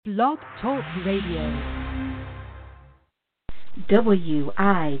Blog Talk Radio.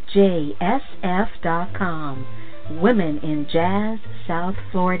 WIJSF.com. Women in Jazz South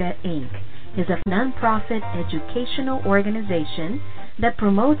Florida, Inc. is a nonprofit educational organization that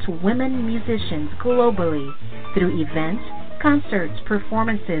promotes women musicians globally through events, concerts,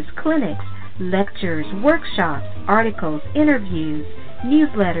 performances, clinics, lectures, workshops, articles, interviews,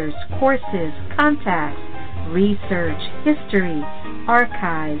 newsletters, courses, contacts, research, history,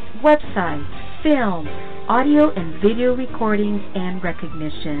 archives, websites, film, audio and video recordings, and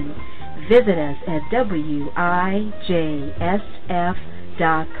recognition. Visit us at WIJSF.com.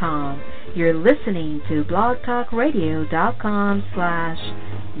 You're listening to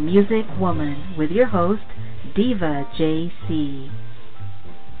blogtalkradio.com/musicwoman with your host, Diva JC.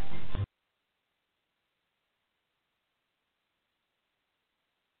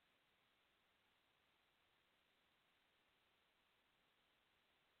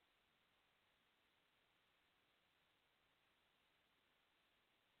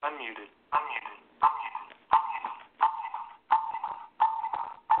 Unmuted.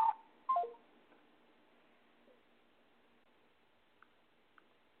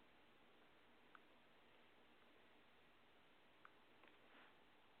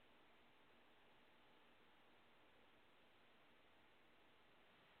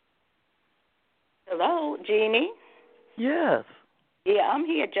 Hello, Jeannie. Yes. Yeah, I'm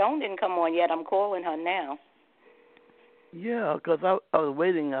here. Joan didn't come on yet. I'm calling her now. Yeah, because I was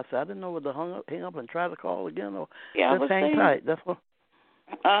waiting. I said I didn't know whether to hang up and try to call again or Yeah, just hang tight. That's what.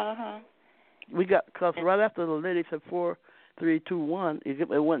 We got because right after the lady said 4, 3, 2, 1,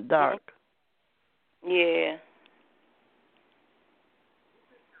 it went dark. Yeah.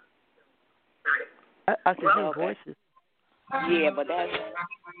 I can hear voices. Yeah, but that's.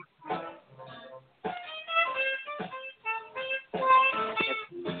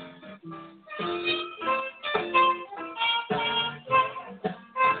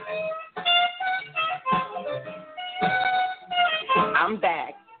 I'm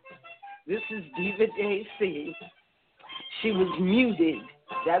back. This is Diva JC. She was muted.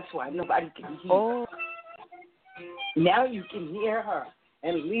 That's why nobody can hear. Oh. Now you can hear her.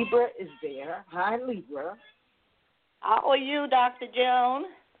 And Libra is there. Hi, Libra. How are you, Dr. Joan?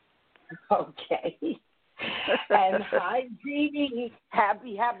 Okay. And hi, Jeannie.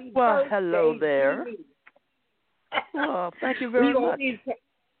 Happy birthday. Well, hello there. Oh, thank you very much.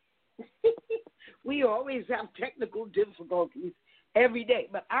 We always have technical difficulties every day,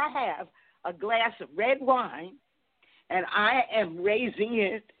 but I have a glass of red wine, and I am raising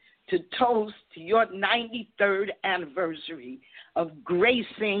it to toast to your 93rd anniversary of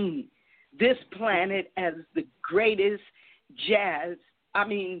gracing this planet as the greatest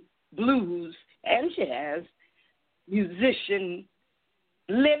blues and jazz musician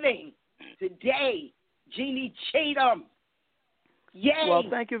living today, Jeannie Cheatham. Yay! Well,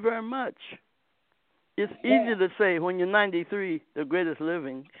 thank you very much. It's easy to say when you're 93, the greatest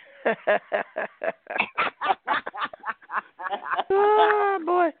living. Oh,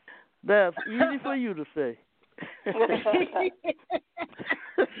 boy. That's easy for you to say. I'm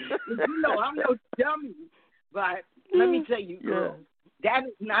no dummy, but let me tell you, girl, that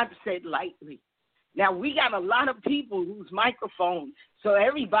is not said lightly. Now, we got a lot of people whose microphones, so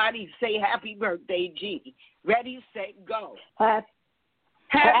everybody say happy birthday, Jeannie. Ready, set, go. Happy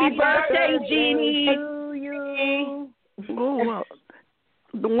birthday, Jeannie. To you. Oh, well,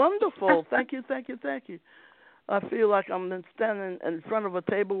 wonderful. Thank you. I feel like I'm standing in front of a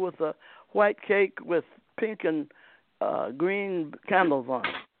table with a white cake with pink and green candles on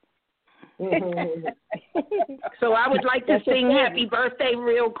it. So I would like to sing happy birthday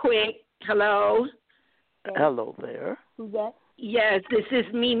real quick. Hello. Hello there. Who's that? Yes, this is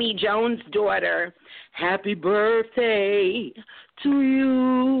Mimi Jones' daughter. Happy birthday to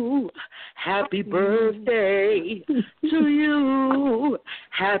you. Happy birthday to you.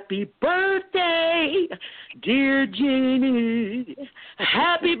 Happy birthday, dear Jeannie.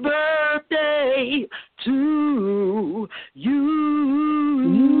 Happy birthday to you.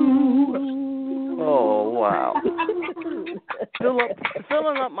 Oh, wow.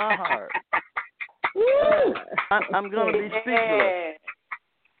 Filling up my heart. I'm going to be speechless.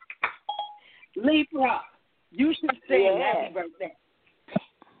 Libra, you should sing happy birthday.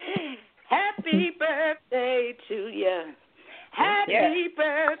 Happy birthday to you. Happy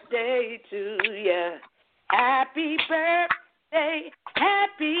birthday to you. Happy birthday.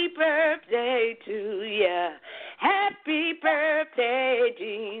 Happy birthday to you. Happy birthday,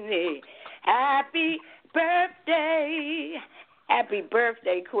 Jeannie. Happy birthday. Happy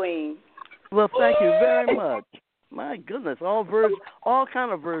birthday, Queen. Well, thank you very much. My goodness, all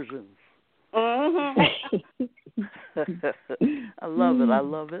kind of versions. Mm-hmm. I love it. I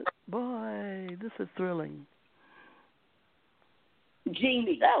love it. Boy, this is thrilling.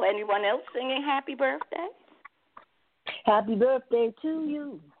 Jeannie. So, anyone else singing happy birthday? Happy birthday to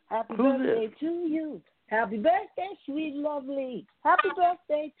you. Happy Who's birthday this? to you. Happy birthday, sweet lovely. Happy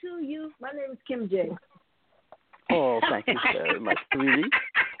birthday to you. My name is Kim J. Oh, thank you very much, sweetie.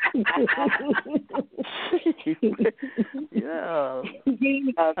 Yeah.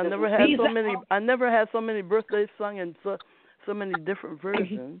 I never had so many birthdays sung in so many different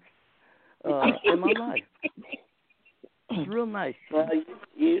versions in my life. It's real nice. Well,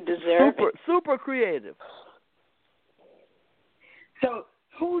 you deserve it. Super creative. So,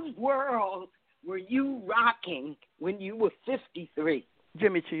 whose world were you rocking when you were 53?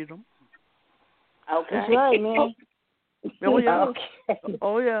 Jimmy Cheatham. Okay. That's right, man. Oh yeah. Okay.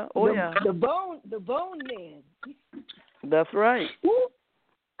 Oh yeah. Oh yeah. The bone man. That's right.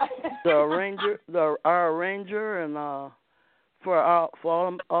 Our arranger, and for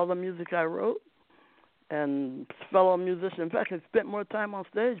all the music I wrote, and fellow musician. In fact, I spent more time on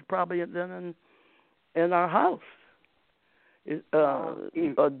stage probably than in our house,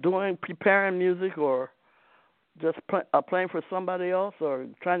 preparing music or just playing for somebody else or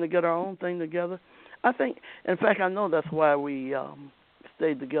trying to get our own thing together. I think, in fact, I know that's why we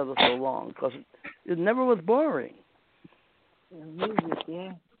stayed together so long, because it never was boring. Music,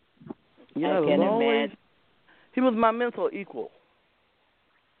 yeah. Yeah, I can imagine. He was my mental equal.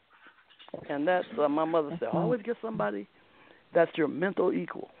 And that's, my mother said, always get somebody that's your mental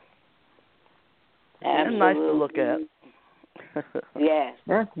equal. Absolutely. And nice to look at. Yes.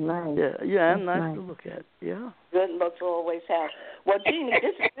 That's nice. Yeah, and that's nice to look at. Yeah. Good looks always help. Well, Jeannie,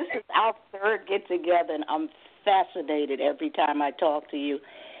 this is our third get together, and I'm fascinated every time I talk to you.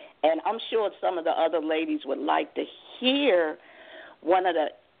 And I'm sure some of the other ladies would like to hear one of the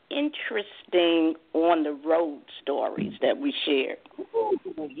interesting on the road stories that we shared. Ooh,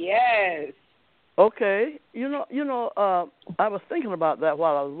 yes. Okay. You know, I was thinking about that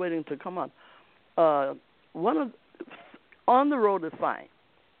while I was waiting to come on. On the road is fine.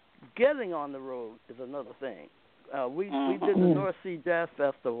 Getting on the road is another thing. We did the North Sea Jazz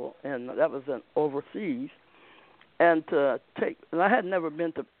Festival, and that was overseas. And I had never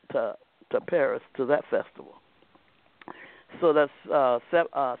been to Paris to that festival. So that's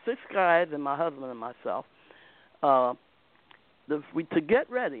 6 guys and my husband and myself. To get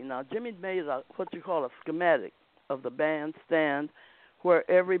ready. Now, Jimmy made what you call a schematic of the bandstand where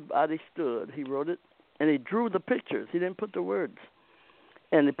everybody stood. He wrote it, and he drew the pictures. He didn't put the words.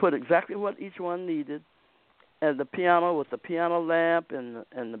 And he put exactly what each one needed, and the piano with the piano lamp and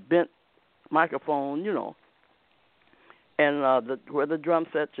the bent microphone, and where the drum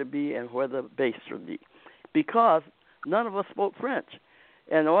set should be and where the bass should be. Because none of us spoke French.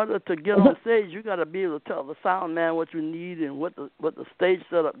 In order to get on stage, you got to be able to tell the sound man what you need and what the stage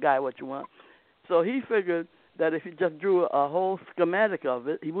setup guy what you want. So he figured that if he just drew a whole schematic of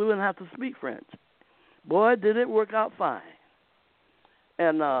it, we wouldn't have to speak French. Boy, did it work out fine.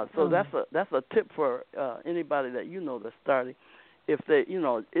 And so that's a tip for anybody that that's starting. If they,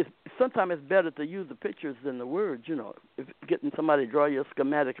 sometimes it's better to use the pictures than the words. If getting somebody to draw you a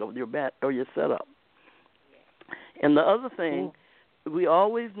schematic of your band or your setup. And the other thing, we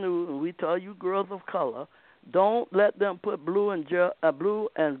always knew, and we tell you girls of color, don't let them put blue and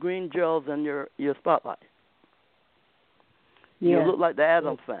green gels in your spotlight. Yeah. You look like the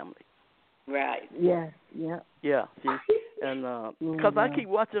Addams family. Right. Yes. Yeah. Yeah. See, and because I keep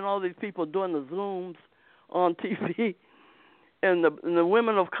watching all these people doing the Zooms on TV, and the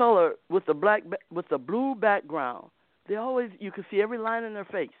women of color with the blue background, you can see every line in their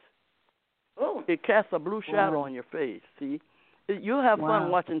face. Oh. It casts a blue shadow on your face. See, you'll have fun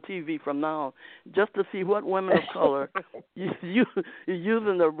watching TV from now on, just to see what women of color you're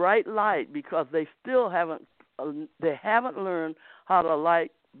using the right light, because they still haven't learned how to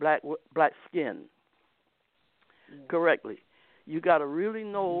light black skin correctly. You got to really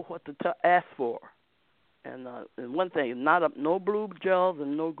know what to ask for. And one thing, no blue gels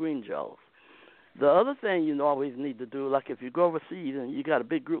and no green gels. The other thing you always need to do, like if you go overseas and you got a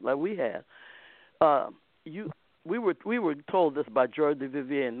big group like we had, we were told this by George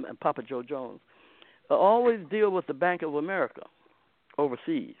DeVivier and Papa Joe Jones. Always deal with the Bank of America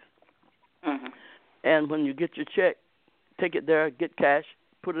overseas. Mm-hmm. And when you get your check, take it there, get cash,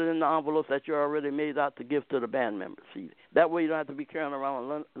 put it in the envelope that you already made out to give to the band members. See, that way you don't have to be carrying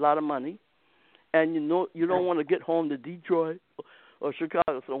around a lot of money, and you don't want to get home to Detroit or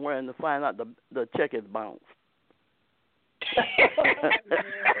Chicago somewhere and to find out the check is bounced.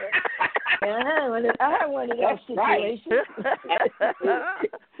 I had one of those situations.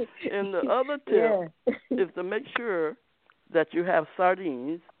 And the other tip is to make sure that you have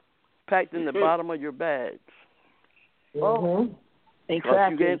sardines packed in the bottom of your bags. Mm-hmm.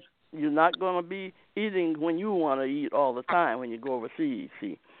 Exactly. You're not going to be eating when you want to eat all the time when you go overseas,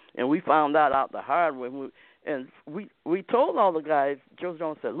 see. And we found that out the hard way. We told all the guys, Joe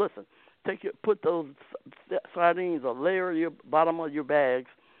Jones said, listen, put those sardines or layer your bottom of your bags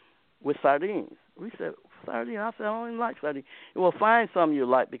with sardines. We said, sardines? I said, I don't even like sardines. Well, find some you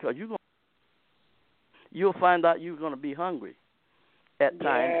like because you'll find out you're going to be hungry at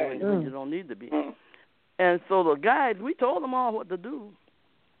times when you don't need to be. And so the guys, we told them all what to do,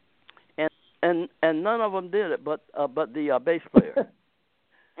 and none of them did it, but the bass player.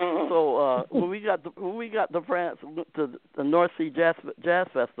 So when we got to France to the North Sea Jazz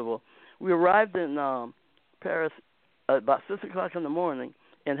Festival, we arrived in Paris about 6:00 in the morning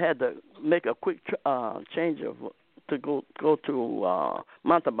and had to make a quick change to go to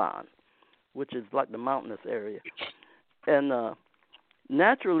Montauban, which is like the mountainous area, and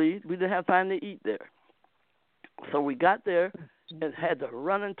naturally we didn't have time to eat there. So we got there and had to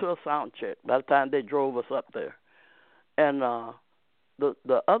run into a sound check by the time they drove us up there. And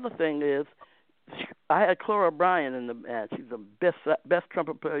the other thing is, I had Clara Bryan in the band. She's the best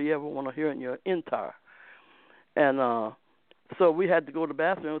trumpet player you ever want to hear in your entire. And so we had to go to the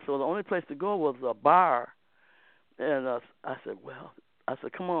bathroom. So the only place to go was a bar. And I said,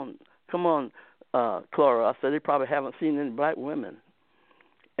 come on, Clara. I said, they probably haven't seen any black women.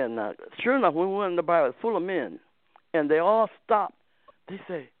 And sure enough, when we went in the bar, it was full of men. And they all stopped. They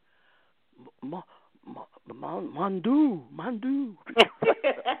say, Mandu. Mandu.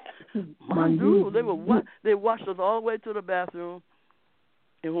 They washed us all the way to the bathroom.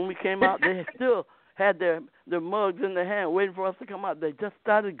 And when we came out, they still had their mugs in their hand waiting for us to come out. They just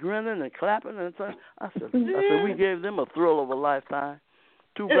started grinning and clapping. And so I said, we gave them a thrill of a lifetime.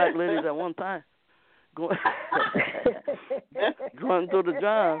 2 black ladies at one time. Going through the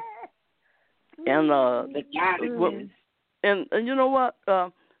John. And you know what?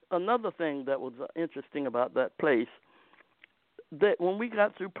 Another thing that was interesting about that place, that when we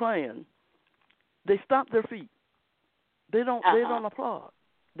got through playing, they stopped their feet. They don't applaud.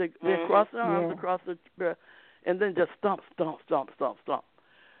 They cross their arms across the and then just stomp.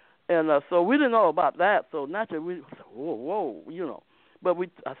 And so we didn't know about that. So naturally we said, whoa, you know. But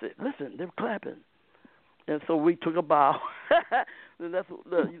I said, listen, they're clapping. And so we took a bow. And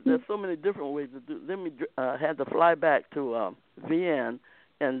there's so many different ways to do it. Then we had to fly back to Vienna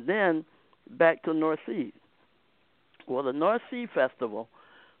and then back to North Sea. Well, the North Sea Festival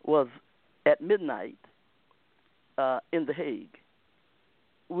was at midnight in The Hague.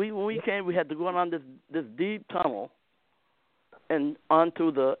 When we came, we had to go on this deep tunnel and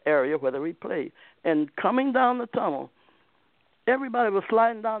onto the area where we played. And coming down the tunnel, everybody was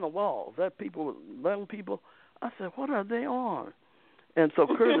sliding down the walls. Young people. I said, what are they on? And so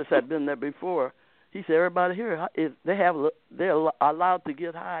Curtis had been there before. He said, everybody here, they're allowed to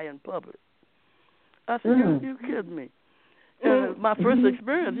get high in public. I said, you kidding me? And it was my first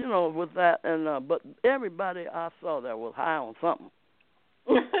experience, you know, with that. And but everybody I saw there was high on something.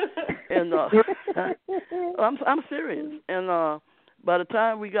 And I'm serious. And by the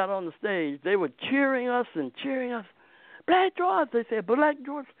time we got on the stage, they were cheering us. Black George, they said, Black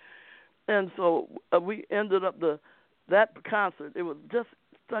George. And so we ended up that concert. It was just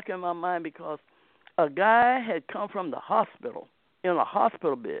stuck in my mind because a guy had come from the hospital in a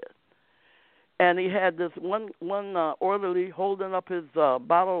hospital bed, and he had this one orderly holding up his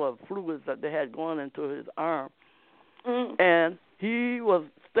bottle of fluids that they had going into his arm, and he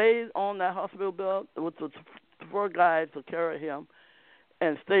stayed on that hospital bed with the 4 guys to carry him,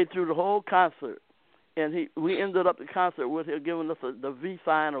 and stayed through the whole concert. And we ended up the concert with him giving us the V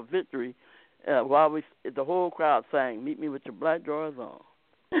sign of victory, while the whole crowd sang, "Meet me with your black drawers on."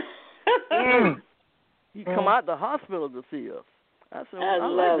 He come out the hospital to see us. I said, I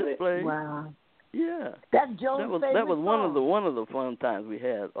like this place. Wow. Yeah. That's Joe's favorite that was song. one of the fun times we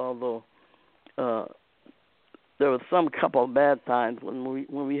had. Although there was some couple of bad times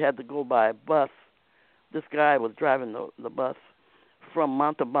when we had to go by a bus. This guy was driving the bus from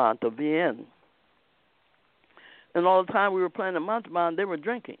Montauban to Vienna. And all the time we were playing in Montauban, they were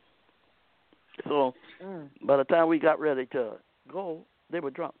drinking. So by the time we got ready to go, they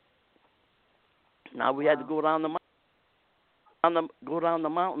were drunk. Now we had to go down the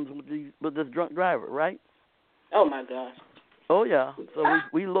mountains with this drunk driver, right? Oh my gosh. Oh yeah. So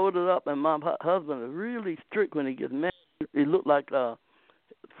we loaded up, and my husband is really strict when he gets mad. He looked like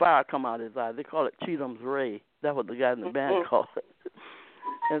fire come out of his eye. They call it Cheatham's Ray. That's what the guy in the band called it.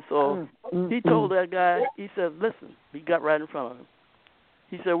 And so he told that guy, he said, listen, he got right in front of him.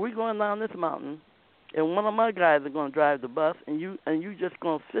 He said, we're going down this mountain, and one of my guys are going to drive the bus, and you just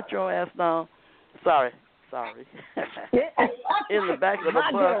going to sit your ass down, sorry, in the back of the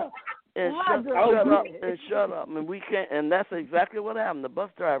bus and shut up. And we can't. And that's exactly what happened. The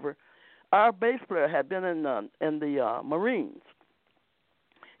bus driver, our bass player, had been in the Marines.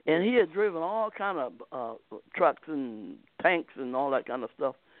 And he had driven all kind of trucks and tanks and all that kind of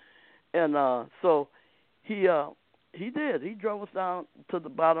stuff. And so he did. He drove us down to the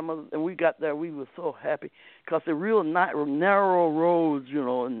bottom of and we got there. We were so happy because the real narrow roads, you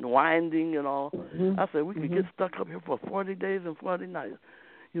know, and winding and all. Mm-hmm. I said, we could get stuck up here for 40 days and 40 nights,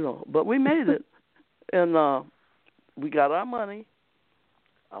 you know. But we made it. And we got our money.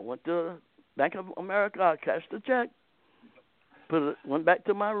 I went to Bank of America. I cashed the check. Went back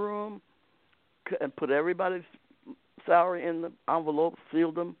to my room and put everybody's salary in the envelope,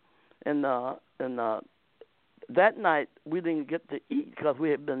 sealed them, and that night we didn't get to eat because we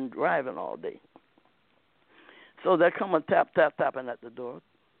had been driving all day. So they come and tapping at the door.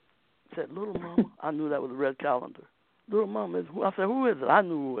 Said, "Little Mama," I knew that was a red calendar. "Little Mama is who?" I said, "Who is it?" I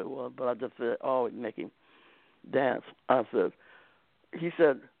knew who it was, but I just said, "Oh, make him dance." I said, "Who is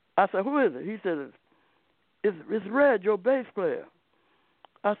it?" He said, It's Red, your bass player.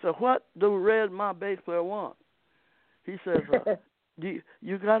 I said, "What do Red, my bass player, want?" He says,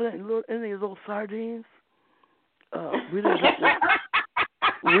 you got any of those sardines? We didn't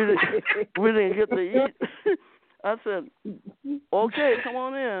get to eat. I said, "Okay, come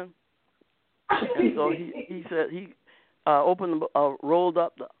on in." And so he said he opened, rolled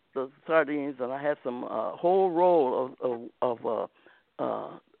up the sardines, and I had some whole roll of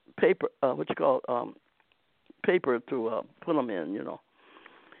paper, paper to put them in, you know.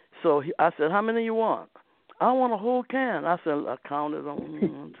 So I said, "How many you want?" "I want a whole can." I said, I counted them,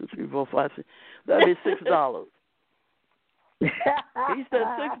 1, 2, 3, 4, 5, 6. That'd be $6. He said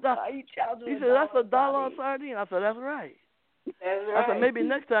 $6. He said, "That's $1 a sardine." I said, "That's right." I said, "Maybe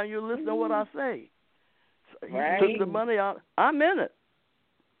next time you listen to what I say." So he took the money out. I'm in it.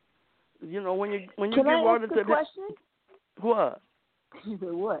 You know, when you give order to question? What?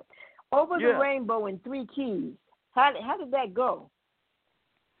 What? Over the Rainbow in 3 keys. How did that go?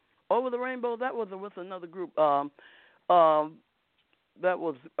 Over the Rainbow, that was with another group. That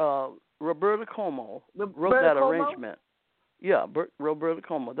was Roberta Como wrote that arrangement. Yeah, Roberta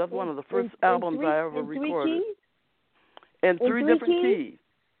Como. That's one of the first albums I ever recorded. 3 keys? In 3 different keys.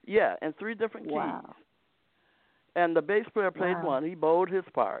 Yeah, in 3 different keys. And the bass player played one. He bowed his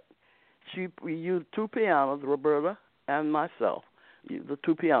part. We used 2 pianos, Roberta and myself, the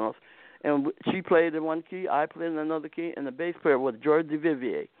 2 pianos. And she played in 1 key, I played in another key, and the bass player was George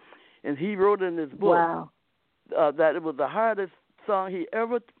DeVivier. And he wrote in his book that it was the hardest song he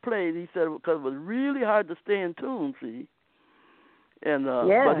ever played. He said because it was really hard to stay in tune, see. And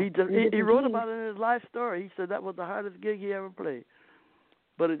but he wrote about it in his life story. He said that was the hardest gig he ever played.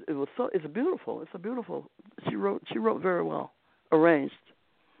 But it's beautiful. It's a beautiful. She wrote very well, arranged.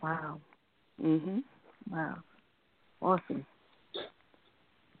 Wow. Mhm. Wow. Awesome.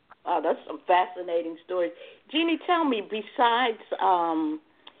 Wow, that's some fascinating stories. Jeannie, tell me, besides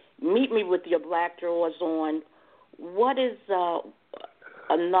Meet Me With Your Black Drawers On, what is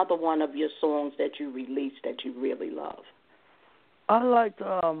another one of your songs that you released that you really love? I liked,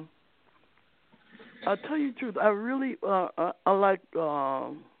 I'll tell you the truth, I really, I liked,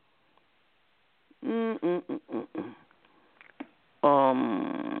 I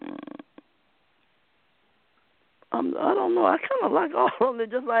don't know. I kind of like all of them.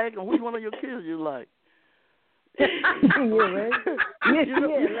 Just like which one of your kids you like. Yeah, right.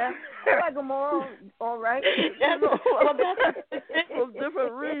 I like them all right. Well, that's for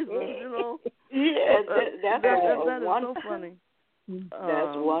different reasons, you know. Yeah, that is so funny.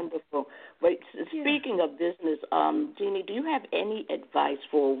 That's wonderful. But speaking of business, Jeannie, do you have any advice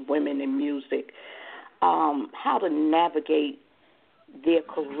for women in music, how to navigate their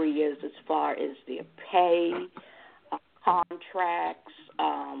careers as far as their pay, contracts,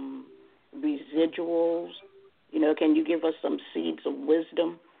 residuals? You know, can you give us some seeds of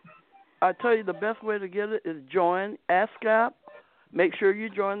wisdom? I tell you, the best way to get it is join ASCAP. Make sure you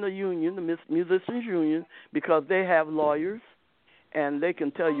join the union, the Musicians Union, because they have lawyers, and they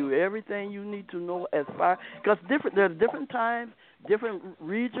can tell you everything you need to know as far, because there's different times, different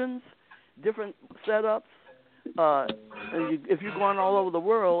regions, different setups. And if you're going all over the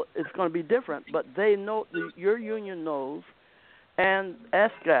world, it's going to be different. But they know, your union knows, and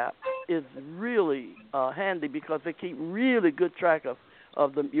ASCAP is really handy because they keep really good track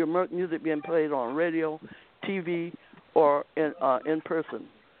of your music being played on radio, TV, or in person.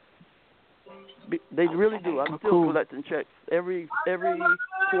 They really do. I'm still collecting checks every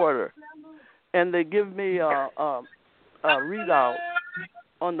quarter, and they give me a readout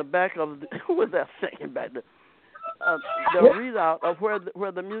on the back of who was that singing back there? The readout of where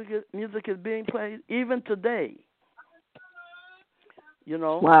the music is being played even today. You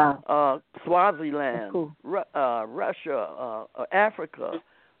know, wow. Swaziland, Cool. Russia, Africa,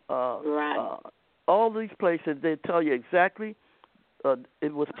 Right. All these places. They tell you exactly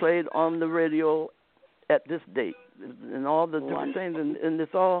it was played on the radio at this date, and all the different things, and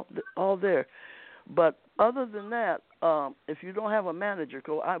it's all there. But other than that, if you don't have a manager,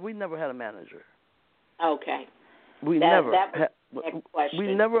 we never had a manager. Okay. We never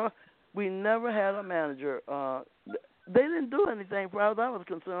had a manager. They didn't do anything, as far as I was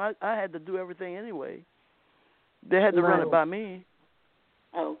concerned. I had to do everything anyway. They had to run it by me.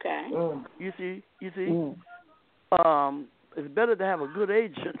 Okay. You see. It's better to have a good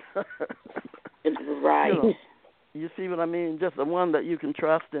agent. Right. You see what I mean? Just the one that you can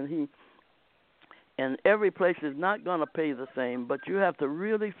trust, and every place is not going to pay the same, but you have to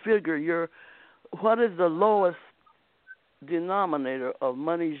really figure what is the lowest denominator of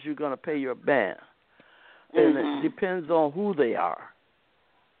monies you're going to pay your band. And it depends on who they are.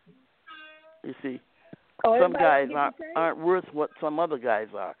 You see, some guys aren't worth what some other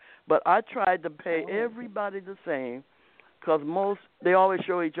guys are. But I tried to pay everybody the same, because they always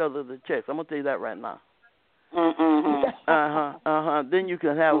show each other the checks. I'm gonna tell you that right now. Then you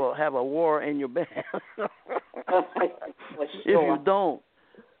can have a war in your band. If you don't,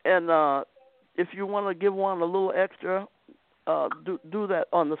 and if you want to give one a little extra, do that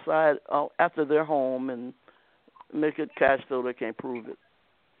on the side after they're home and make it cash so they can't prove it.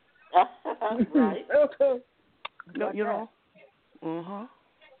 Right. Okay. You know.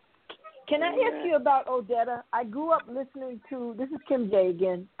 Can I ask you about Odetta? I grew up listening to, this is Kim J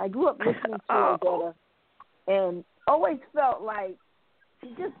again. I grew up listening to Odetta and always felt like she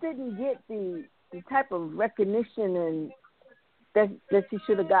just didn't get the type of recognition and that she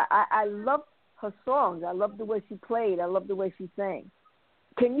should have got. I love her songs. I love the way she played. I love the way she sang.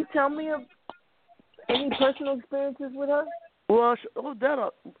 Can you tell me of any personal experiences with her? Well,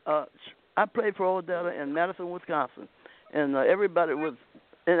 Odetta, I played for Odetta in Madison, Wisconsin, and everybody was.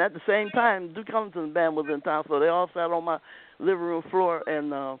 And at the same time, Duke Ellington's band was in town, so they all sat on my living room floor. And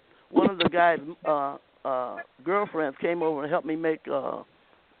one of the guys' girlfriends came over and helped me make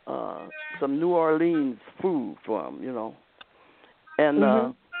some New Orleans food for them, you know. And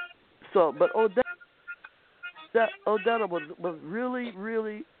but Odetta was really,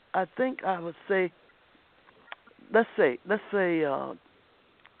 really. I think I would say, let's say,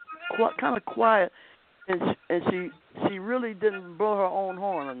 kind of quiet. And she really didn't blow her own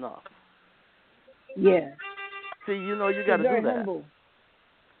horn enough. Yeah. See, you got to do that. Humble.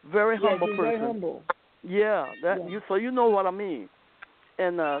 Very humble person. Very humble. Yeah, so you know what I mean.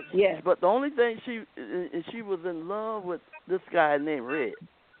 And but the only thing she was in love with this guy named Red.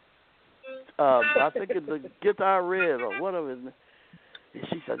 I think it's the Guitar Red or whatever his name. And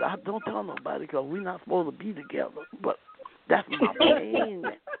she said, "Don't tell nobody because we're not supposed to be together." But that's my pain.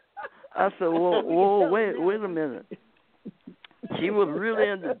 I said, whoa, wait a minute. She was really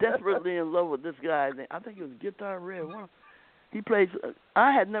desperately in love with this guy. I think it was Guitar Red. He plays.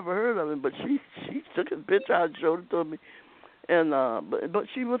 I had never heard of him, but she took his picture out and showed it to me. And but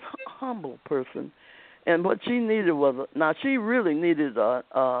she was a humble person, and what she needed she really needed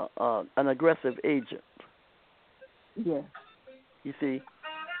an aggressive agent. Yeah. You see.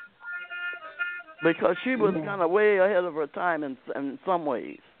 Because she was kind of way ahead of her time in some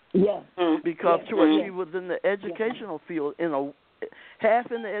ways. Yeah. Because she was in the educational field,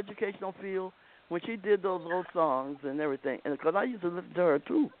 half in the educational field when she did those old songs and everything. And because I used to listen to her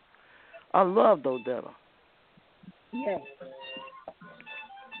too, I loved Odetta. Yeah.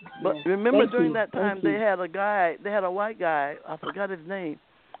 But remember during that time they had a white guy, I forgot his name,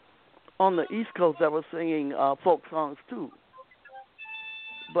 on the East Coast that was singing folk songs too.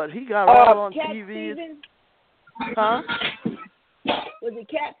 But he got all on TV. Huh? Was it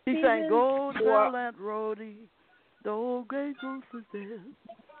Cat He Stevens? sang "Go Tell Aunt Rhody, the old gray goose is dead."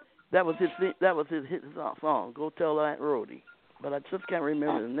 That was his song. "Go Tell Aunt Rhody," but I just can't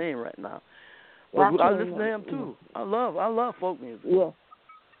remember the name right now. But I listen to him too. I love folk music.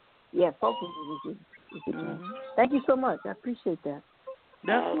 Yeah, folk music is Thank you so much. I appreciate that.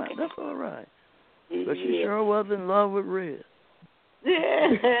 That's all right. But she sure was in love with Red. Yeah.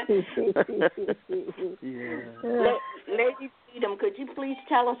 Yeah. Lady Cheatham, could you please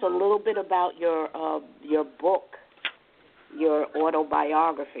tell us a little bit about your book, your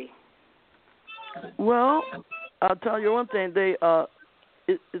autobiography? Well, I'll tell you one thing.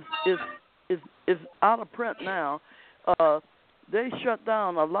 It's is out of print now. They shut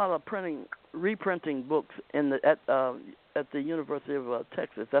down a lot of reprinting books at the University of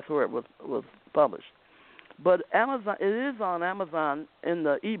Texas. That's where it was published. But Amazon, it is on Amazon in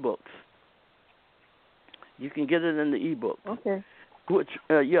the ebooks. You can get it in the ebook. Okay. Which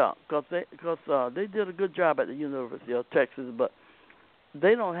because they did a good job at the University of Texas, but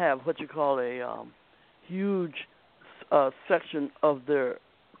they don't have what you call a huge section of their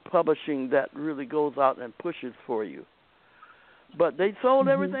publishing that really goes out and pushes for you. But they sold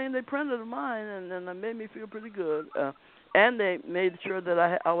everything they printed of mine, and it made me feel pretty good. And they made sure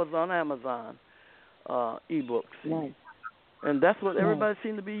that I was on Amazon ebooks. Nice. And that's what everybody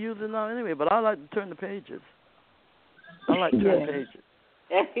seemed to be using now anyway. But I like to turn the pages. I like to turn the pages.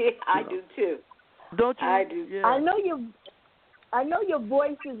 I do too. Don't you? I do. Yeah. I know your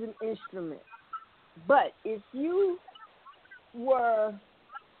voice is an instrument, but if you were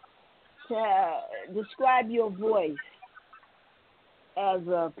to describe your voice as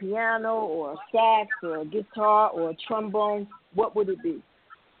a piano or a sax or a guitar or a trombone, what would it be?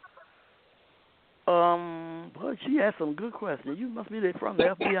 Well, she asked some good questions. You must be there from the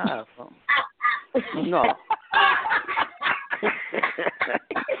FBI or something. No.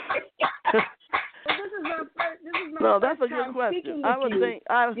 No, that's a good question. I would think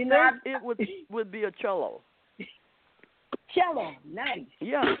it would be a cello. Cello, nice.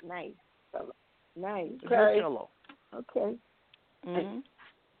 Yeah, nice, nice. Okay. Cello. Okay. Mm-hmm.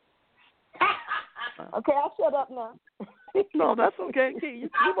 Okay, I'll shut up now. No, that's okay.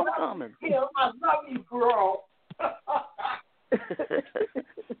 Keep on coming. I love you, girl.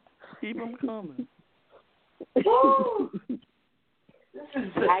 Keep them coming. This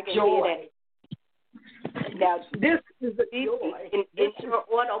is a joy. Now, this is a joy. In your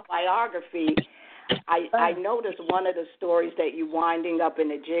autobiography, I noticed one of the stories that you winding up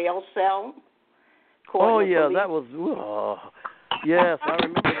in a jail cell. Oh, yeah, that was... yes, I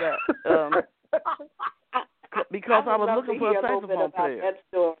remember that. Because I was looking for a saxophone player. That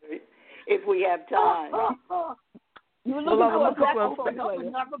story, if we have time. You were looking for a saxophone player.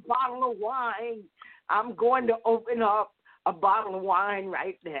 Another bottle of wine. I'm going to open up a bottle of wine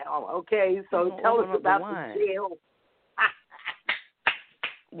right now. Okay, so tell us about the jail.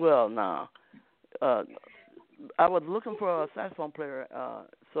 Well, no. I was looking for a saxophone player.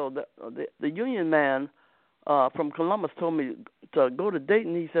 So the union man from Columbus told me to go to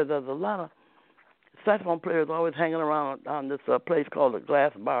Dayton. He said there's a lot of saxophone players always hanging around on this place called the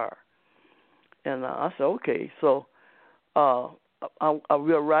Glass Bar. And I said, okay. So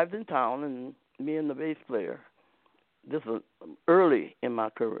we arrived in town, and me and the bass player, this was early in my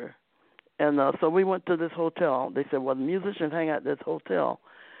career. And so we went to this hotel. They said, well, the musicians hang at this hotel.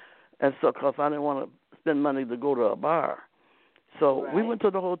 And so, because I didn't want to spend money to go to a bar. So we went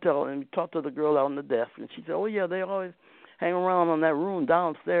to the hotel and we talked to the girl out on the desk. And she said, oh, yeah, they always hang around on that room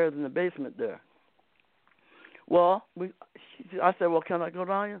downstairs in the basement there. Well, I said, well, can I go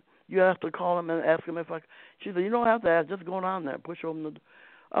down here? You have to call him and ask him if I. She said, you don't have to ask, just go down there, push open the door.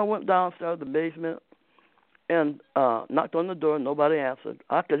 I went downstairs to the basement and knocked on the door. Nobody answered.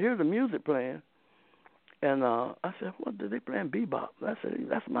 I could hear the music playing, and I said, "What did they playing bebop?" I said,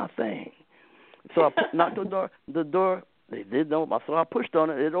 "That's my thing." So I knocked on the door. The door they didn't open. So I pushed on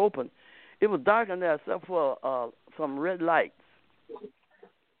it. It opened. It was dark in there except for some red lights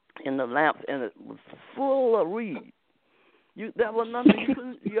in the lamps, and it was full of weed. That was nothing. You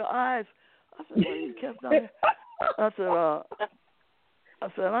couldn't, your eyes. I said, "Well, you kept down there." I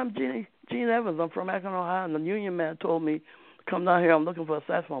said, I'm Jeannie Evans. I'm from Akron, Ohio, and the union man told me, come down here. I'm looking for a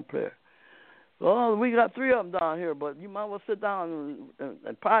saxophone player. Oh, we got 3 of them down here, but you might well sit down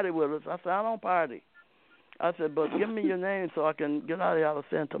and party with us. I said, I don't party. I said, but give me your name so I can get out of here. I was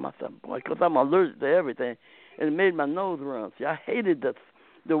saying to myself, boy, because I'm allergic to everything, and it made my nose run. See, I hated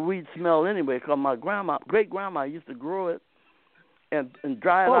the weed smell anyway, because my great-grandma used to grow it and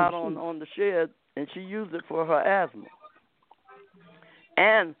dry it out on the shed, and she used it for her asthma.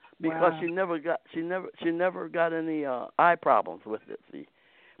 And because she never got any eye problems with it, see.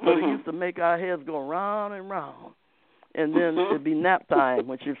 But it used to make our heads go round and round. And then it'd be nap time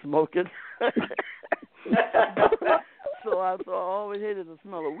when she's smoking. So I always hated the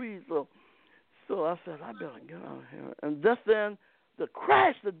smell of weed. So I said, I better get out of here. And just then, the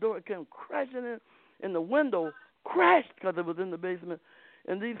door came crashing in, and the window crashed because it was in the basement.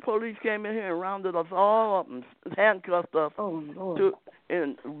 And these police came in here and rounded us all up and handcuffed us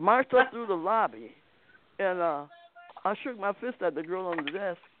and marched us through the lobby. And I shook my fist at the girl on the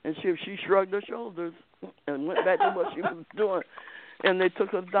desk, and she shrugged her shoulders and went back to what she was doing. And they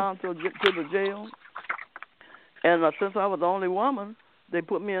took us down to the jail. And since I was the only woman, they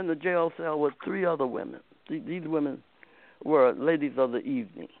put me in the jail cell with 3 other women. These women were ladies of the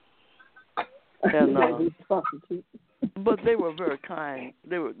evening, and but they were very kind.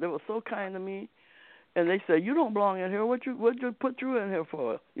 They were so kind to me, and they said, "You don't belong in here. What you put you in here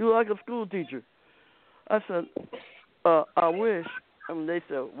for? You look like a school teacher." I said, "I wish." And they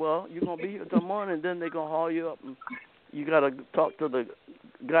said, "Well, you're gonna be here till morning. Then they're gonna haul you up, and you gotta talk to the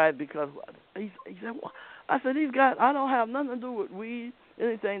guy because he said." Well, I said, "These guys, I don't have nothing to do with weed,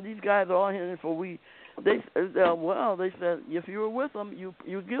 anything. These guys are all here for weed." They well, they said, "If you were with them,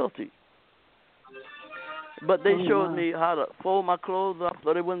 you're guilty." But they showed me how to fold my clothes up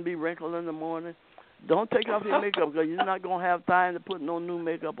so they wouldn't be wrinkled in the morning. Don't take off your makeup because you're not gonna have time to put no new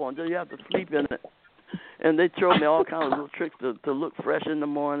makeup on. Just you have to sleep in it. And they showed me all kinds of little tricks to look fresh in the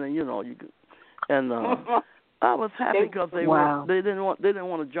morning. You know, and I was happy because they didn't want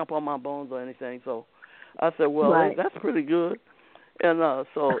to jump on my bones or anything. So I said, "Well, that's pretty good." And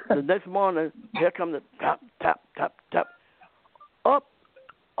so the next morning, here come the tap, tap, tap, tap, up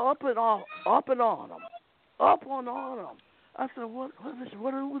and on them. I said, "What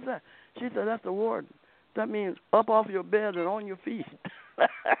was that?" She said, "That's the warden. That means up off your bed and on your feet." Wow.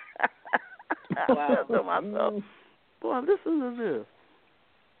 I said to myself, "Boy, listen to this."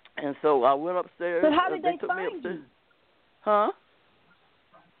 And so I went upstairs. But how did they took find me upstairs. you? Huh?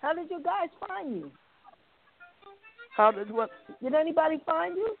 How did you guys find you? How did what? Did anybody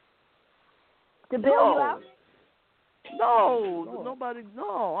find you to bail you out? No, nobody.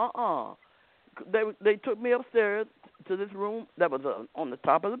 No, They took me upstairs to this room that was on the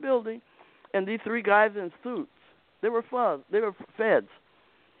top of the building, and these 3 guys in suits. They were feds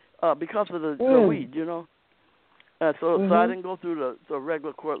because of the weed, you know. So I didn't go through the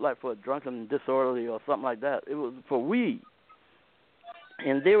regular court like for a drunken disorderly or something like that. It was for weed,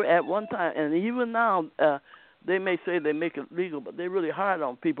 and they were at one time, and even now they may say they make it legal, but they really hard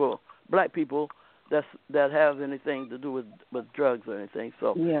on people, black people that have anything to do with drugs or anything.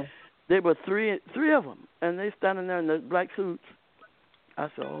 So. Yeah. There were three of them, and they standing there in the black suits. I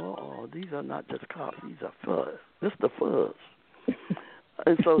said, "Oh, these are not just cops; these are fuzz. This the fuzz."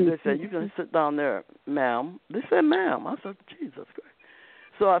 And so they said, "You can sit down there, ma'am." They said, "Ma'am." I said, "Jesus Christ!"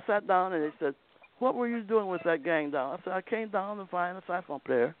 So I sat down, and they said, "What were you doing with that gang down?" I said, "I came down to find a saxophone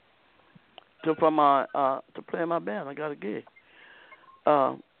player to play in my band. I got a gig."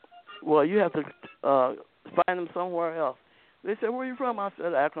 Well, you have to find them somewhere else. They said, "Where are you from?" I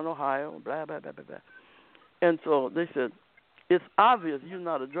said, "Akron, Ohio." Blah blah blah blah blah. And so they said, "It's obvious you're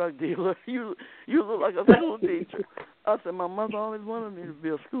not a drug dealer. You look like a school teacher." I said, "My mother always wanted me to be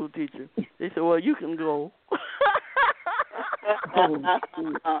a school teacher." They said, "Well, you can go."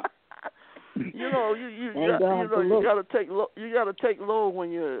 You know, you gotta take low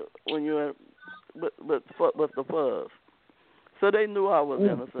when you're with the fuzz. So they knew I was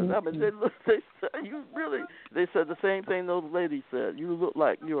innocent. I mean, they said the same thing those ladies said. You look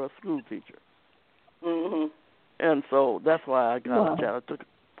like you're a school teacher. Mm-hmm. And so that's why I got a chance.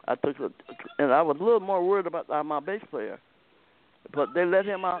 I took it, and I was a little more worried about my bass player, but they let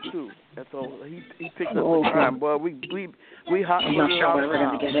him out too. And so he picked up the crime. Boy, we hot. I'm not sure when we're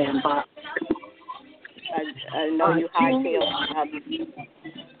going to get in, but I know you hightail.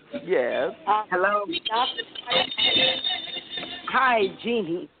 Yes. Hello. Hi,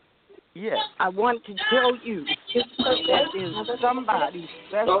 Jeannie. Yes. I want to tell you that is somebody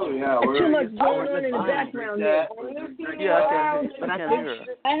special. Oh, yeah. Too much going on in the background there. Yeah, I can't hear her.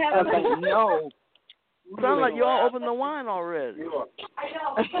 I have no. Sound like y'all opened the wine already.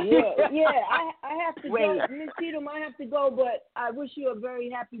 Yeah. I have to go. Miss Cheatham, I have to go, but I wish you a very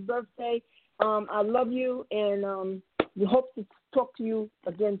happy birthday. I love you, and we hope to talk to you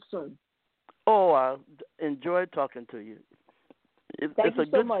again soon. Oh, I enjoyed talking to you. It's a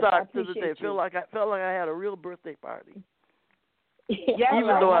good start to the day. I felt like I had a real birthday party.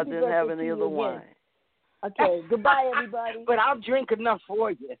 Even though I didn't have any of the wine. Okay, goodbye, everybody. But I'll drink enough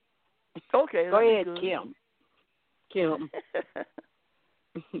for you. Okay, go ahead, Kim. Kim.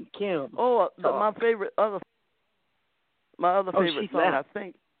 Oh, my other favorite song, left. I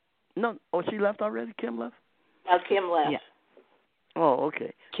think. No, she left already. Kim left. No, Kim left. Yeah. Oh,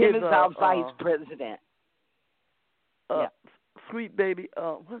 okay. Kim is our vice president. Sweet Baby.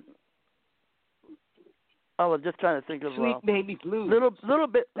 What? I was just trying to think of Sweet Baby Blues. Little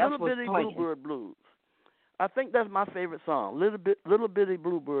bitty Bluebird Blues. I think that's my favorite song. Little bitty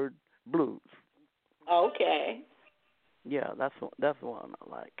Bluebird Blues. Okay. Yeah, that's the one I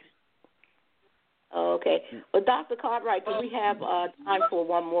like. Okay. Well, Dr. Cartwright, do we have time for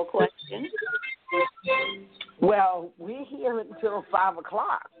one more question? Well, we're here until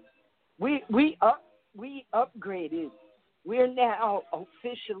 5:00. We upgraded we're now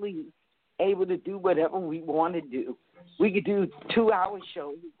officially able to do whatever we want to do. We could do 2-hour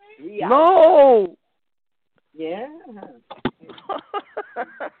shows, 3 hours. No. Yeah.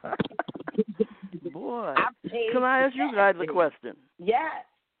 Boy, can I ask you guys a question? Yes.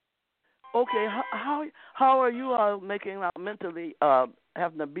 Okay, how are you making out mentally,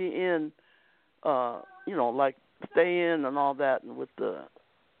 having to be in, like stay in and all that, and with the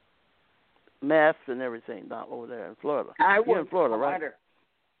masks and everything down over there in Florida? You're in Florida, harder. Right?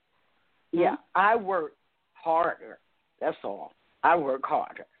 Yeah, I work harder. That's all. I work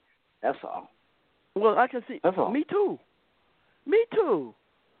harder. That's all. Well, I can see. That's all. Me too.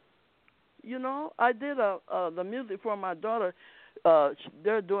 You know, I did the music for my daughter.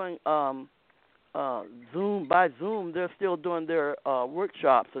 They're doing Zoom by Zoom. They're still doing their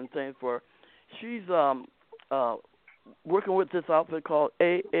workshops and things for. She's working with this outfit called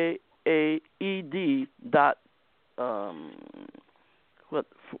AAAED dot for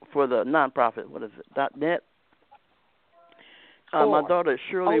the nonprofit. What is it? .net. My daughter is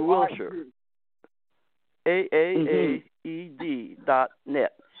Shirley Wilshire.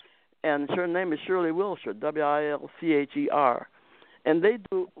 AAAED.net. And her name is Shirley Wilshire, Wilcher. And they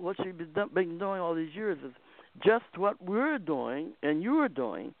do what she's been doing all these years is just what we're doing and you're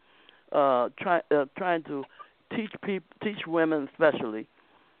doing, trying to teach women especially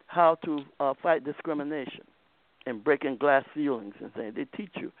how to fight discrimination and breaking glass ceilings and things. They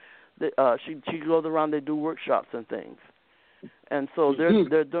teach you. She goes around. They do workshops and things. And so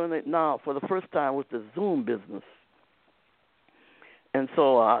they're doing it now for the first time with the Zoom business. And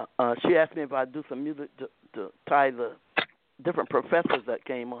so she asked me if I'd do some music to tie the different professors that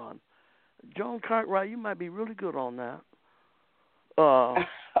came on. Joan Cartwright, you might be really good on that. No,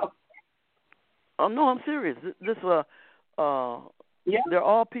 I'm serious. They're all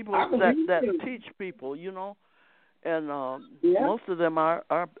people that teach people, you know, and most of them are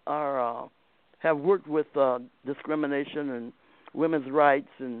have worked with discrimination and women's rights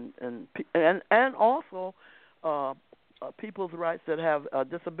and also people's rights that have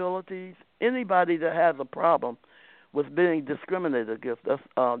disabilities. Anybody that has a problem with being discriminated against.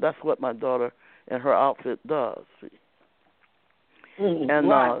 That's what my daughter and her outfit does. See?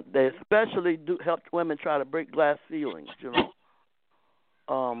 And they especially do help women try to break glass ceilings. You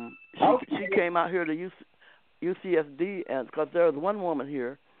know, she came out here to UCSD, and because there was one woman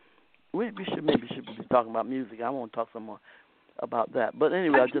here. We should be talking about music. I won't talk some more about that. But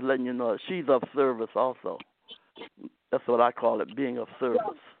anyway, I'm just letting you know she's of service also. That's what I call it, being of service.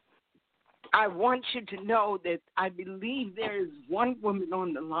 I want you to know that I believe there is one woman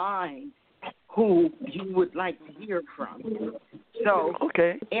on the line who you would like to hear from. So,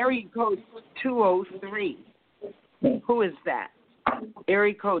 okay. Area code 203. Who is that?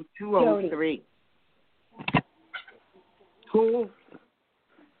 Area code 203. Who?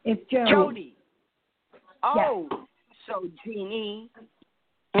 It's Jody. Jody. Oh, yes. So Jeannie.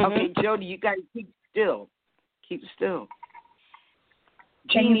 Mm-hmm. Okay, Jody, you got to keep still. Keep still.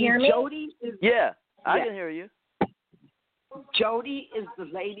 Can Jeannie, you hear me? Jody is. Yeah, I can hear you. Jody is the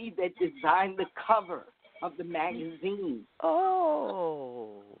lady that designed the cover of the magazine.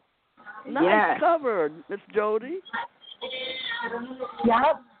 Oh, nice cover, Miss Jody.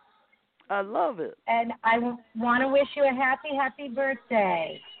 Yep. I love it. And I want to wish you a happy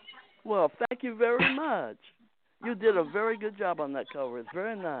birthday. Well, thank you very much. You did a very good job on that cover. It's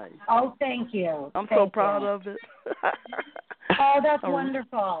very nice. Oh, thank you. I'm so proud of it. Oh, that's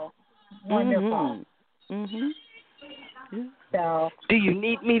wonderful. Wonderful. Mm-hmm. Yeah. So, do you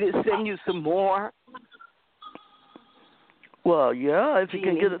need me to send you some more? Well, yeah, if you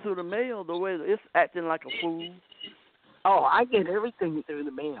can get it through the mail, the way it's acting like a fool. Oh, I get everything through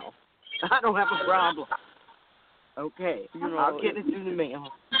the mail. I don't have a problem. Okay, I'll get it through the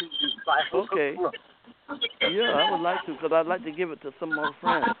mail. Okay. Yeah, I would like to, because I'd like to give it to some more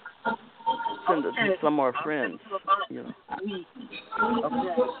friends. Send it to some more friends. You know.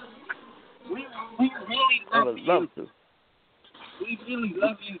 Okay. We really love you. We really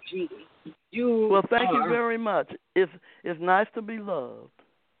love you, Jeannie. Well, thank you very much. It's nice to be loved.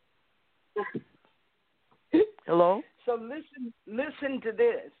 Hello? So listen to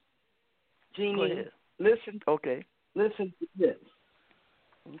this, Jeannie. Go ahead. Listen. Okay. Listen to this.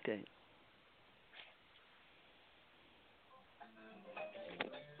 Okay.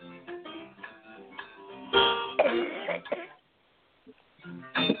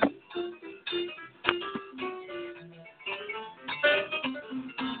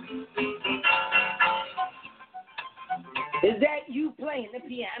 Is that you playing the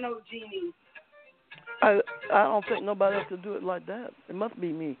piano, Jeannie? I don't think nobody else could do it like that. It must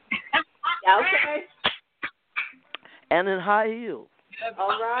be me. Okay. and in high heels.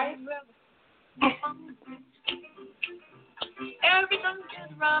 All right. Every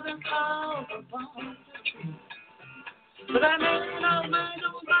Dunkin' Robin calls upon the tree. But I man of mine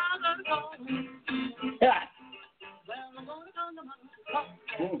don't bother calling. Well, I'm gonna come to mama's call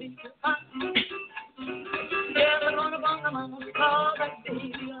that baby of mine. Yeah, I'm gonna come to mama's call that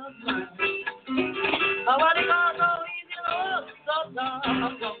baby of mine. Oh, what it goes so easy, oh, so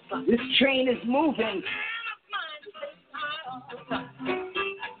long. This train is moving.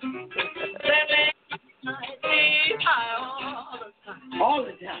 All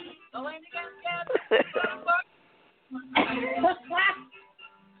the time.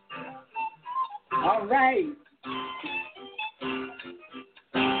 All right.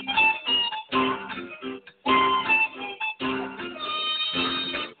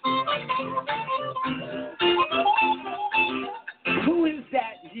 Who is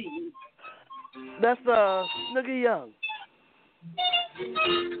that, G? That's Snooky Young.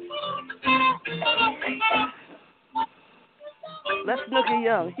 That's Snooky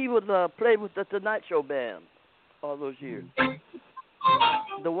Young. He was played with the Tonight Show band all those years.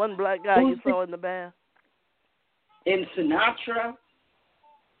 The one black guy you saw in the band. In Sinatra?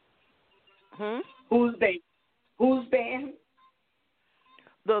 Whose band?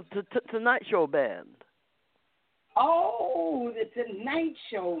 The Tonight Show band. Oh, the Tonight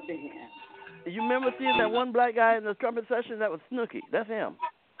Show band. You remember seeing that one black guy in the trumpet session? That was Snooky. That's him.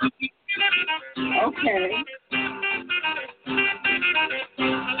 Okay.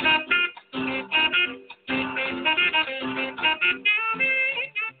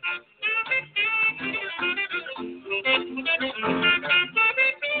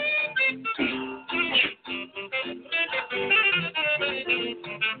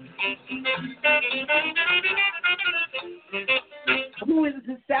 Who is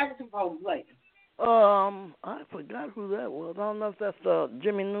the saxophone player? I forgot who that was. I don't know if that's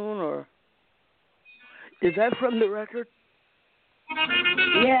Jimmy Noon or is that from the record?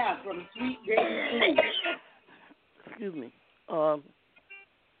 Yeah, from Sweet Baby. Excuse me. I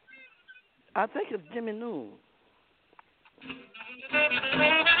think it's Jimmy Noon.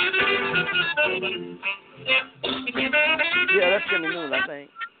 Yeah, that's Jimmy Noon, I think.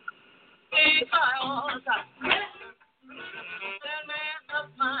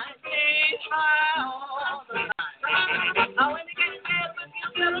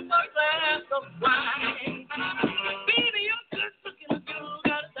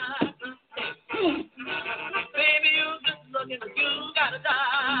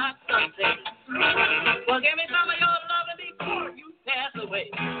 Well, give me some of your love before you pass away.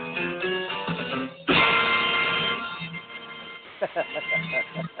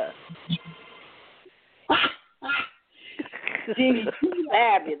 Jeannie,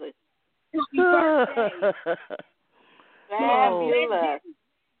 fabulous. Fabulous.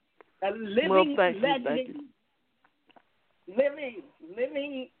 A living thank legend. you.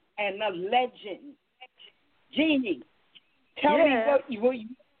 Living and a legend. Jeannie, tell me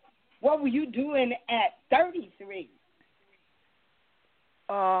what were you doing at 33?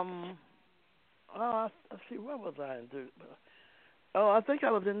 Let's see, where was I? I think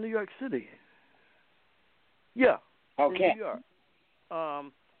I was in New York City. Yeah. Okay. In New York.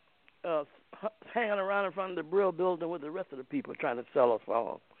 Hanging around in front of the Brill Building with the rest of the people trying to sell us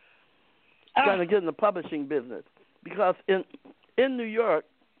songs. Trying to get in the publishing business. Because in New York,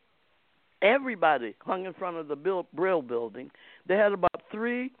 everybody hung in front of the Brill Building. They had about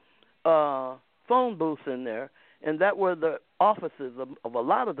 3 phone booths in there, and that were the offices of a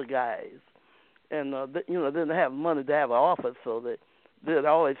lot of the guys. And they didn't have money to have an office, so they'd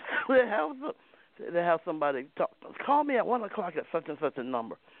always they'd have somebody talk. Call me at 1:00 at such and such a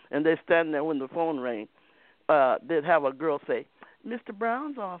number, and they stand there when the phone rang. They'd have a girl say, "Mr.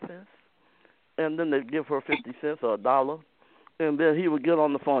 Brown's office," and then they'd give her 50 cents or $1, and then he would get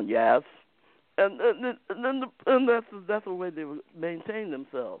on the phone, yes, and that's the way they would maintain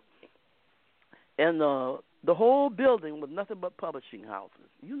themselves. And the whole building was nothing but publishing houses.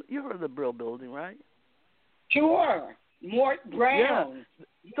 You heard of the Brill Building, right? Sure. Mort Brown.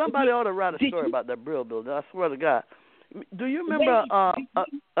 Yeah. Somebody ought to write a story about that Brill Building. I swear to God. Do you remember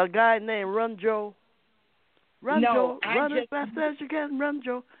a guy named Run Joe? Run Joe. Run as fast as you can. Run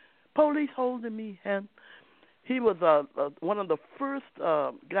Joe. Police holding me hand. He was one of the first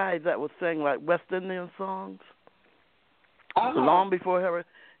guys that was sing like West Indian songs. Long before Harry.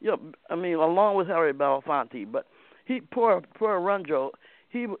 Along with Harry Belafonte, but poor Run Joe,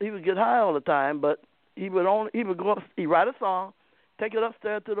 he would get high all the time, but he would go up, he'd write a song, take it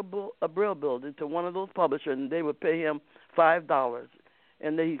upstairs to the Brill Building to one of those publishers, and they would pay him $5,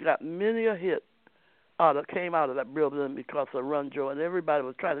 and then he got many a hit came out of that building because of Run Joe, and everybody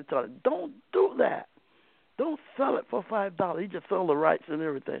was trying to tell him, don't do that. Don't sell it for $5. He just sold the rights and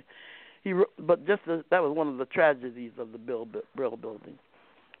everything. That was one of the tragedies of the Brill building.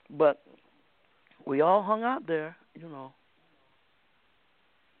 But we all hung out there, you know.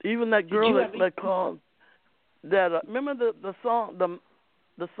 Even that girl that called that. Remember the song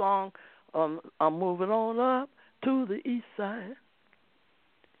the song I'm moving on up to the east side.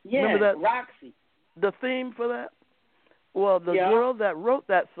 Yeah, remember that Roxy. The theme for that. Well, the girl that wrote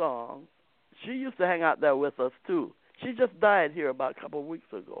that song, she used to hang out there with us too. She just died here about a couple of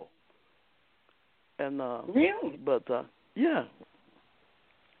weeks ago. And really? But yeah.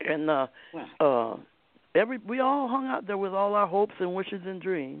 And we all hung out there with all our hopes and wishes and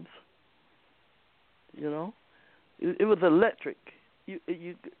dreams. You know, it was electric.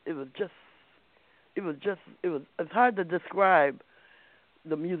 It's hard to describe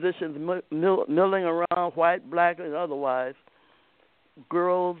the musicians milling around, white, black, and otherwise,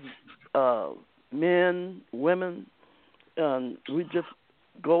 girls, men, women, and we just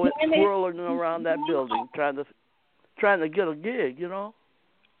go twirling around that building trying to get a gig, you know.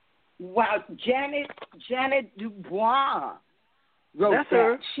 Wow, Janet Dubois wrote That's that.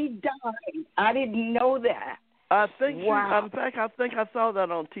 her. She died. I didn't know that. I think wow. In fact, I think I saw that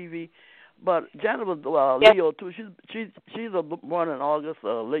on TV. But Janet was Leo too. She's born in August,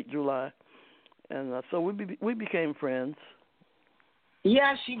 late July, and so we became friends.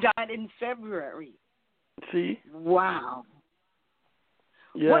 Yeah, she died in February. See? Wow.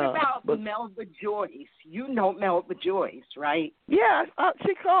 Yeah, what about Melba Joyce? You know Melba Joyce, right? Yeah,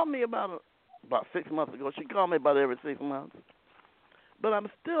 she called me about 6 months ago. She called me about every 6 months. But I'm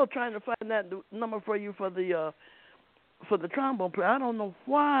still trying to find that number for you for the trombone player. I don't know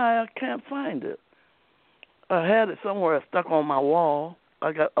why I can't find it. I had it somewhere stuck on my wall.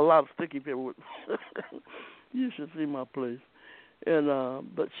 I got a lot of sticky paper. You should see my place. And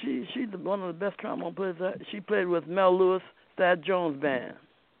but she's one of the best trombone players. She played with Mel Lewis, Thad Jones band.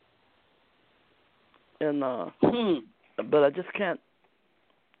 And but I just can't.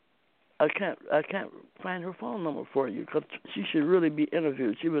 I can't find her phone number for you because she should really be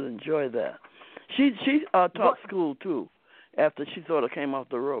interviewed. She would enjoy that. She taught school too after she sort of came off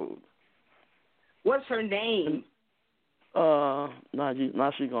the road. What's her name? Now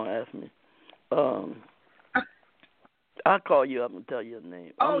she's gonna ask me. I'll call you up and tell you the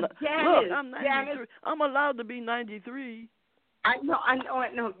name. Oh, Janice. Look, I'm 93. Janice. I'm allowed to be 93. I know.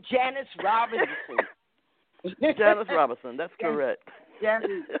 Janice Robinson. Janice Robinson. That's correct.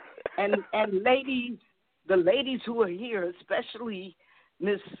 Janice. And ladies, the ladies who are here, especially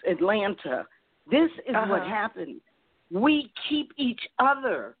Miss Atlanta, this is what happens. We keep each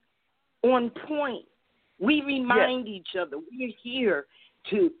other on point. We remind each other. We're here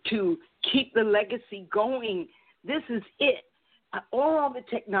to keep the legacy going. This is it. All the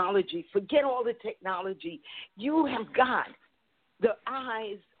technology, forget all the technology. You have got the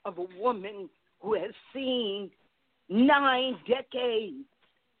eyes of a woman who has seen 9 decades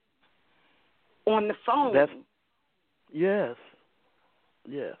on the phone. Yes.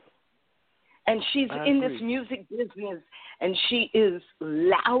 And she's in this music business, and she is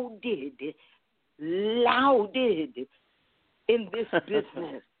lauded in this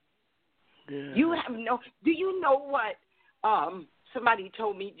business. Yeah. Do you know what somebody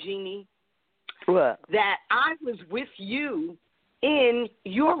told me, Jeannie? What? That I was with you in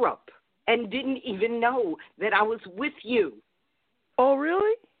Europe and didn't even know that I was with you. Oh,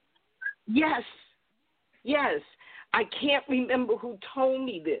 really? Yes. I can't remember who told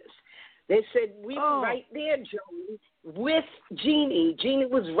me this. They said we were right there, Joey, with Jeannie. Jeannie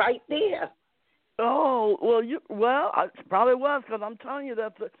was right there. Oh, well, I probably was, because I'm telling you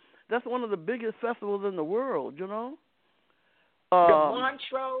that's one of the biggest festivals in the world, you know. The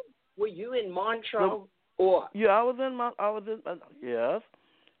Montreux. Were you in Montreux? Yeah, I was in. Yes.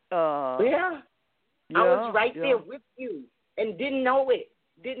 I was right there with you and didn't know it.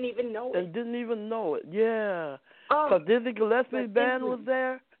 Didn't even know it. Yeah. Because Dizzy Gillespie's band was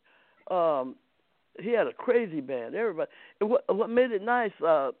there. He had a crazy band. Everybody. What made it nice?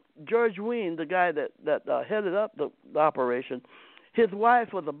 George Wein, the guy that headed up the operation, his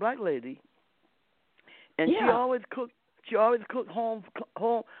wife was a black lady, and she always cooked. She always cooked home.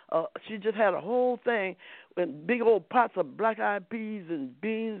 She just had a whole thing with big old pots of black-eyed peas and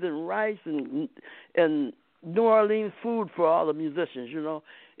beans and rice and New Orleans food for all the musicians. You know,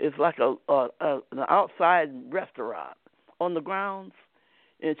 it's like an outside restaurant on the grounds,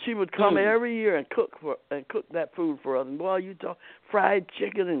 and she would come every year and cook that food for us. And boy, you talk fried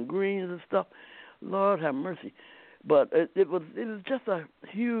chicken and greens and stuff. Lord have mercy. But it was just a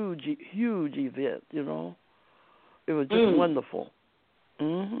huge event, you know. It was just wonderful.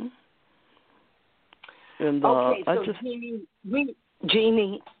 Mhm. And okay, I so just,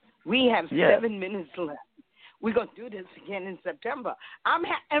 Jeannie, we have Yes. 7 minutes left. We're gonna do this again in September.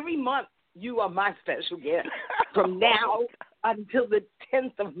 Every month. You are my special guest from now until the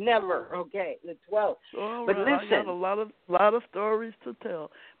 10th of never. Okay, the 12th. All but right, listen, I got a lot of stories to tell.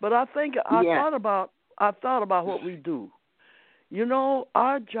 But I think I thought about what we do. You know,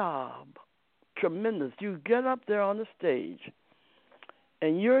 our job, tremendous. You get up there on the stage,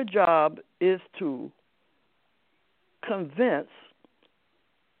 and your job is to convince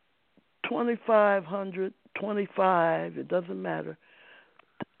 2,500, 25, it doesn't matter,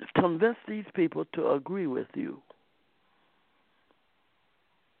 convince these people to agree with you.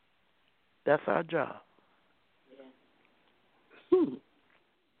 That's our job.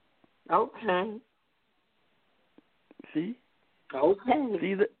 Okay. See? Okay.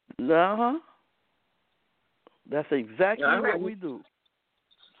 See that? Uh-huh. That's exactly what we do.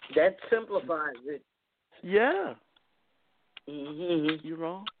 That simplifies it. Yeah. Mm-hmm. You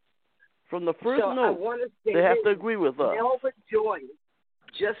know? From the first I note, want to say they have to agree with us. Melba Joy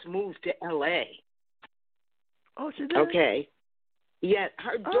just moved to L.A. Oh, she did? Okay. Yeah,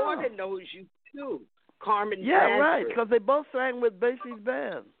 her daughter knows you, too, Carmen Bradford. Right, because they both sang with Basie's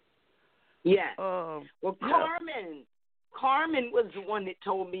band. Yeah. Well, Carmen was the one that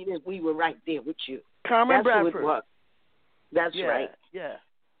told me that we were right there with you. Carmen Bradford. Who it was. That's right. Yeah.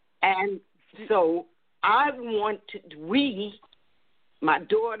 And so I want to, my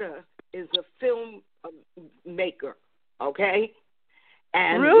daughter is a film maker, okay?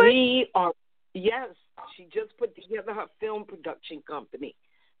 And really? we are, yes, she just put together her film production company.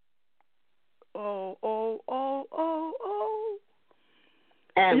 Oh.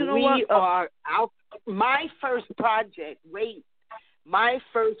 And you know we what? are out. My first project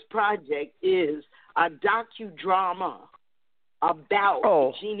is a docudrama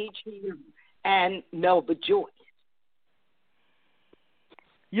about Jeannie Cheatham and Melba Joy.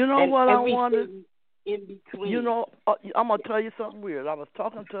 You know and what I wanted? In between. You know, I'm going to tell you something weird. I was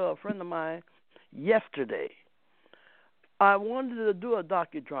talking to a friend of mine yesterday. I wanted to do a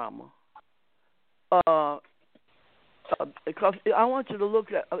docudrama because I want you to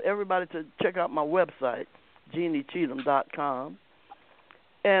look at everybody to check out my website, JeannieCheatham.com,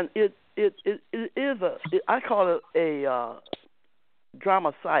 and it is I call it a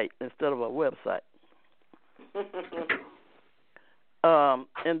drama site instead of a website,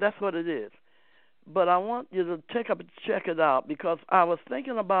 and that's what it is. But I want you to check it out because I was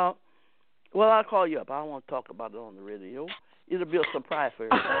thinking about. Well, I'll call you up. I don't want to talk about it on the radio. It'll be a surprise for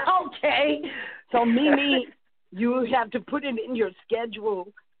everybody. Okay. So, Mimi, you have to put it in your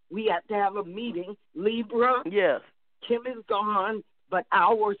schedule. We have to have a meeting. Libra. Yes. Kim is gone, but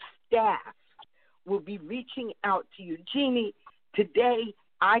our staff will be reaching out to you. Jeannie, today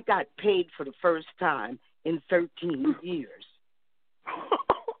I got paid for the first time in 13 years.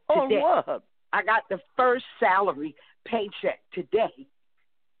 On what? I got the first salary paycheck today.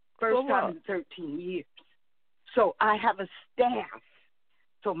 First time in 13 years. So I have a staff.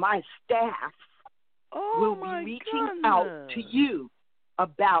 So my staff will be reaching out to you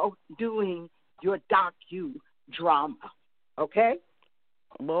about doing your docudrama. Okay?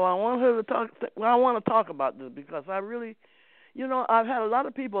 Well, I want her to talk. I want to talk about this because I really, I've had a lot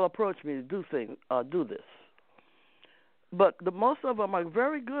of people approach me to do this. But most of them are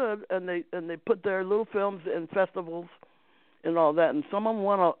very good, and they put their little films in festivals and all that, and some of them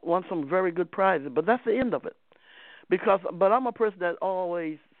won some very good prizes. But that's the end of it, but I'm a person that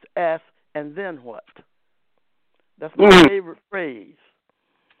always asks, and then what? That's my favorite phrase.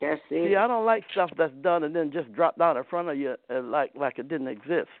 That's it. See, I don't like stuff that's done and then just dropped down in front of you like it didn't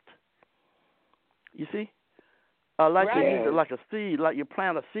exist. You see? I like to use it like a seed, like you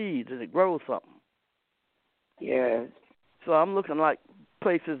plant a seed and it grows something. Yeah. So I'm looking like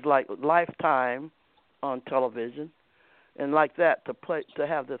places like Lifetime on television and like that to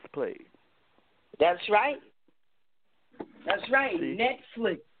have this played. That's right. That's right. See?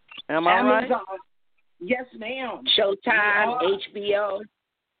 Netflix. Am I Amazon. right? Yes, ma'am. Showtime, HBO.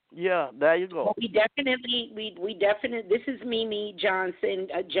 Yeah, there you go. Well, we definitely. This is Mimi Johnson,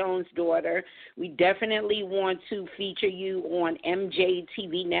 Jones' daughter. We definitely want to feature you on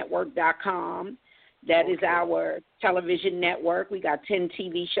MJTVNetwork.com. That is our television network. We got 10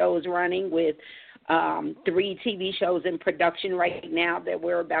 TV shows running with 3 TV shows in production right now that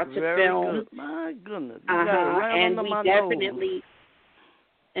we're about to film. Good. My goodness. And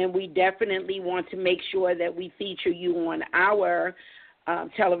we definitely want to make sure that we feature you on our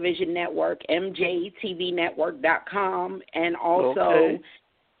television network, mjtvnetwork.com, and also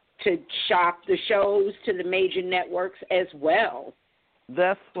to shop the shows to the major networks as well.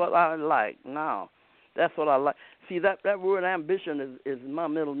 That's what I like now. That's what I like. See, that word ambition is my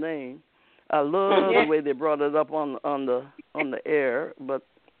middle name. I love the way they brought it up on the air, but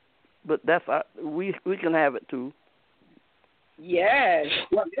that's we can have it too. Yes.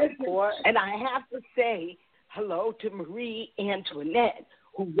 Well, and I have to say hello to Marie Antoinette,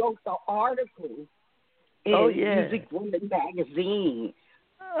 who wrote the article in Music Woman magazine.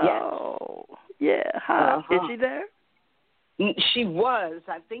 Oh, yeah. Hi. Is she there? She was.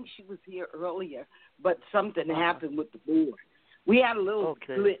 I think she was here earlier, but something happened with the board. We had a little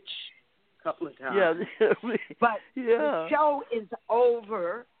glitch a couple of times. Yeah. But the show is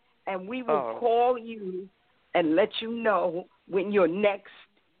over, and we will call you and let you know when your next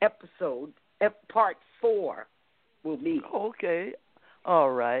episode, part 4, will be. Okay.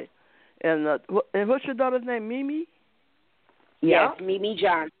 All right. And what's your daughter's name, Mimi? Yes, Mimi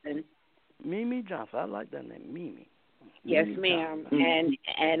Johnson. Mimi Johnson. I like that name, Mimi. Yes, ma'am. And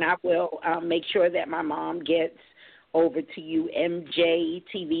I will make sure that my mom gets over to you,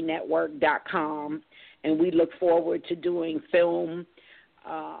 mjtvnetwork.com, and we look forward to doing film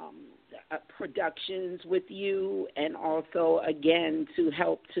productions with you, and also, again, to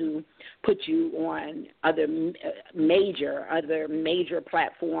help to put you on other major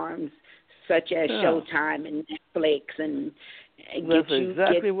platforms such as Showtime and Netflix, and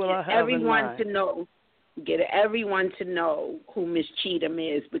get everyone to know who Miss Cheatham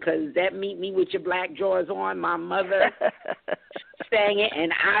is, because that "Meet Me with Your Black Drawers On," my mother sang it,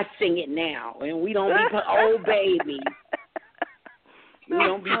 and I sing it now, and we don't be old baby. We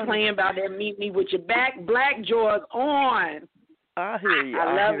don't be playing about that "Meet Me with Your Black Drawers On." I hear you.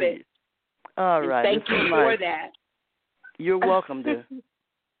 I love it. All right. Thank you for that. You're welcome, dear.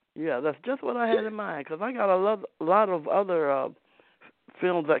 Yeah, that's just what I had in mind, because I got a lot of other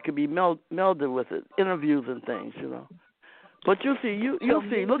films that could be melded with it, interviews and things, you know. But you'll see. You'll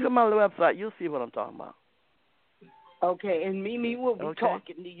see. Look at my website. You'll see what I'm talking about. Okay, and Mimi will be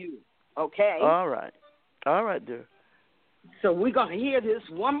talking to you. Okay. All right, dear. So we're gonna hear this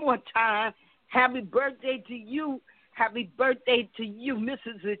one more time. Happy birthday to you. Happy birthday to you,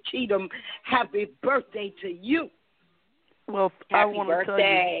 Mrs. Cheatham. Happy birthday to you. Well, Happy I want to tell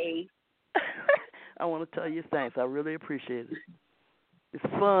you. I want to tell you thanks. I really appreciate it. It's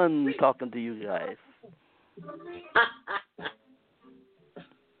fun talking to you guys.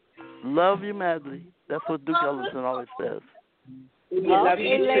 Love you madly. That's what Duke Ellison always says. Love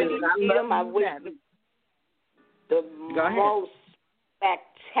you too. I wish the most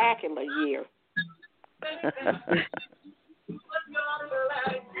spectacular year.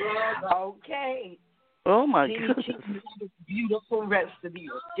 Okay. Oh my Jeannie goodness. Cheatham, have a beautiful rest of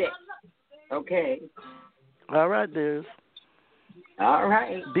your day. Okay. All right, dears. All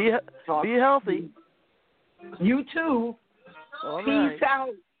right. Be healthy. You too. All Peace right.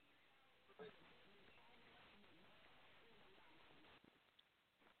 out.